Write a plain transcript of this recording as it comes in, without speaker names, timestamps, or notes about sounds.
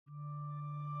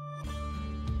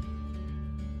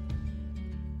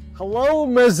Hello,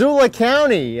 Missoula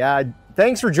County.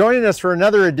 Thanks for joining us for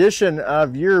another edition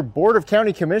of your Board of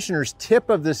County Commissioners Tip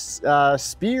of the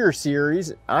Spear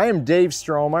series. I am Dave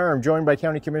Strohmeyer. I'm joined by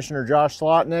County Commissioner Josh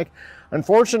Slotnick.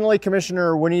 Unfortunately,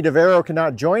 Commissioner Juanita Vero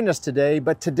cannot join us today,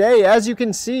 but today, as you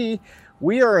can see,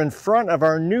 we are in front of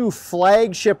our new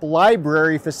flagship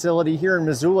library facility here in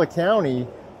Missoula County.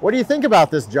 What do you think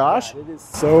about this, Josh? It is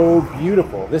so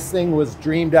beautiful. This thing was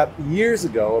dreamed up years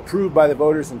ago, approved by the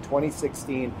voters in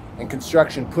 2016, and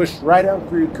construction pushed right on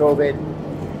through COVID.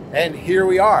 And here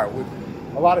we are.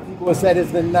 A lot of people have said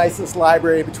it's the nicest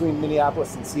library between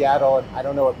Minneapolis and Seattle, and I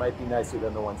don't know, it might be nicer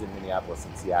than the ones in Minneapolis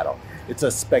and Seattle. It's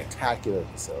a spectacular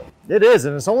facility. It is,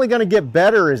 and it's only going to get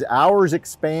better as hours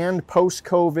expand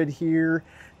post-COVID here,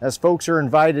 as folks are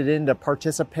invited in to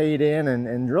participate in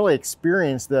and really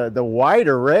experience the wide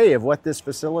array of what this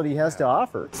facility has to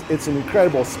offer. It's an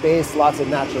incredible space, lots of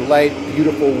natural light,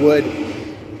 beautiful wood,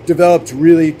 developed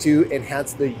really to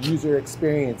enhance the user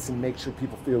experience and make sure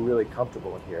people feel really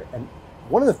comfortable in here. And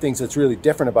one of the things that's really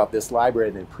different about this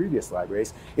library than previous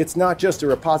libraries, it's not just a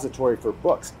repository for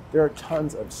books. There are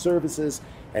tons of services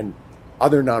and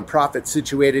other nonprofits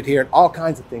situated here, and all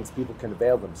kinds of things people can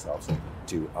avail themselves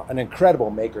to. An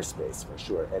incredible makerspace for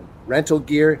sure, and rental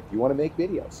gear if you want to make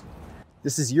videos.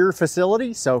 This is your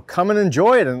facility, so come and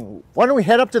enjoy it. And why don't we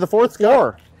head up to the fourth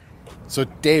floor? So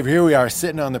Dave, here we are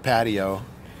sitting on the patio.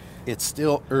 It's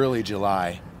still early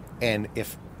July, and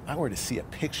if I were to see a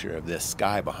picture of this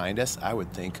sky behind us, I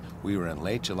would think we were in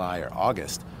late July or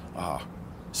August.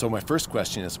 So my first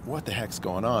question is, what the heck's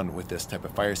going on with this type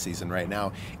of fire season right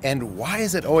now? And why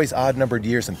is it always odd-numbered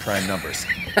years and prime numbers?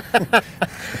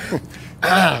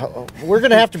 We're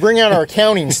going to have to bring out our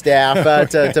accounting staff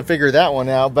to figure that one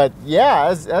out. But yeah,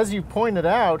 as you pointed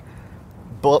out,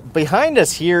 behind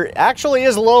us here actually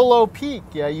is Low Peak.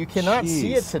 Yeah, you cannot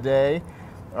see it today.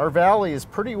 Our valley is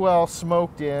pretty well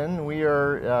smoked in. We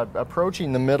are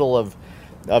approaching the middle of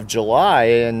July,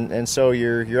 and so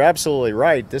you're absolutely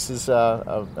right. This is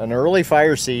an early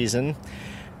fire season.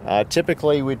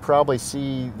 Typically, we'd probably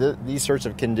see these sorts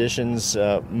of conditions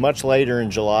much later in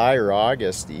July or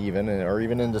August even, or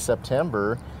even into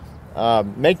September.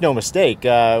 Make no mistake,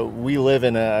 we live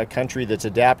in a country that's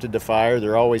adapted to fire.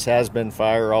 There always has been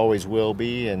fire, always will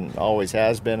be, and always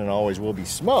has been and always will be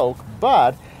smoke.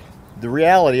 But the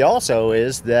reality also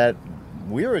is that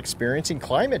we're experiencing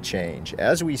climate change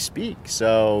as we speak.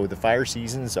 So the fire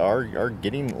seasons are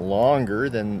getting longer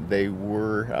than they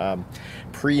were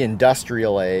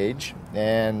pre-industrial age.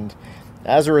 And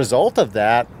as a result of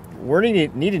that, we're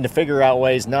needing to figure out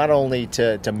ways not only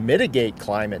to mitigate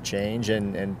climate change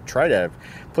and try to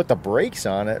put the brakes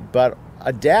on it, but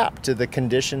adapt to the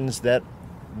conditions that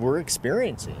we're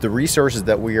experiencing. The resources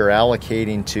that we are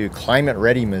allocating to Climate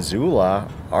Ready Missoula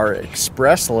are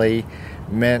expressly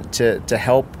meant to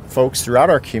help folks throughout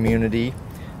our community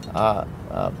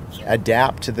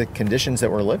adapt to the conditions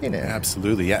that we're living in.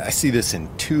 Absolutely. Yeah, I see this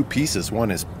in two pieces. One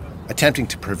is attempting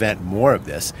to prevent more of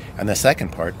this, and the second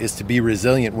part is to be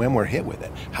resilient when we're hit with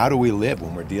it. How do we live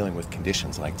when we're dealing with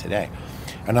conditions like today?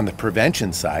 And on the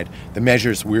prevention side, the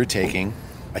measures we're taking,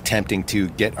 attempting to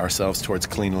get ourselves towards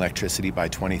clean electricity by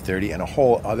 2030 and a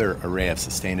whole other array of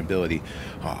sustainability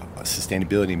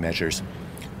measures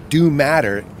do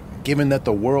matter, given that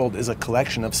the world is a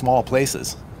collection of small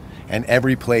places and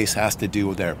every place has to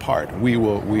do their part. We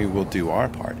will do our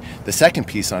part. The second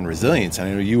piece on resilience, I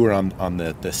know you were on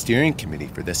the steering committee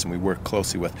for this, and we work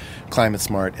closely with Climate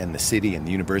Smart and the city and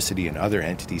the university and other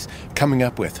entities, coming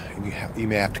up with, you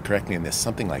may have to correct me on this,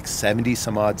 something like 70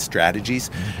 some odd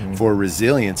strategies for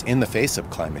resilience in the face of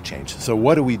climate change. So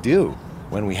what do we do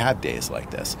when we have days like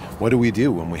this? What do we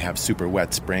do when we have super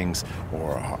wet springs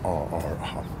or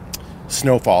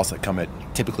snowfalls that come at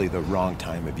typically the wrong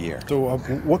time of year? So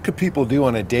what could people do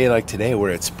on a day like today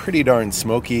where it's pretty darn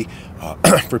smoky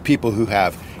for people who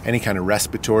have any kind of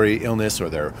respiratory illness, or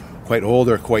they're quite old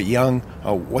or quite young?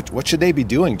 What should they be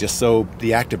doing just so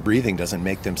the act of breathing doesn't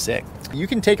make them sick? You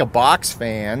can take a box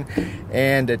fan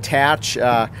and attach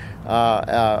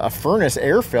a furnace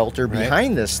air filter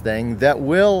behind this thing that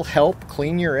will help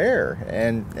clean your air.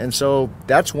 And so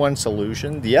that's one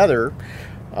solution. The other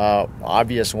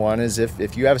obvious one is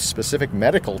if you have specific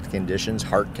medical conditions,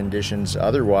 heart conditions,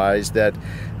 otherwise that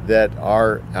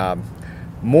are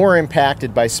more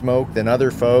impacted by smoke than other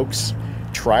folks,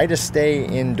 try to stay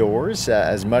indoors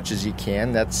as much as you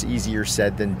can. That's easier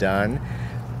said than done.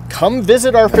 Come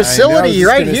visit our facility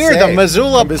right here, the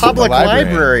Missoula Public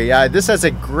Library. This has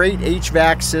a great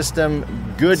HVAC system,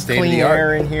 good clean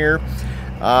air in here.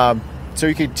 So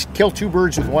you could kill two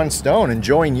birds with one stone,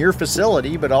 enjoying your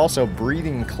facility, but also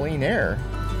breathing clean air.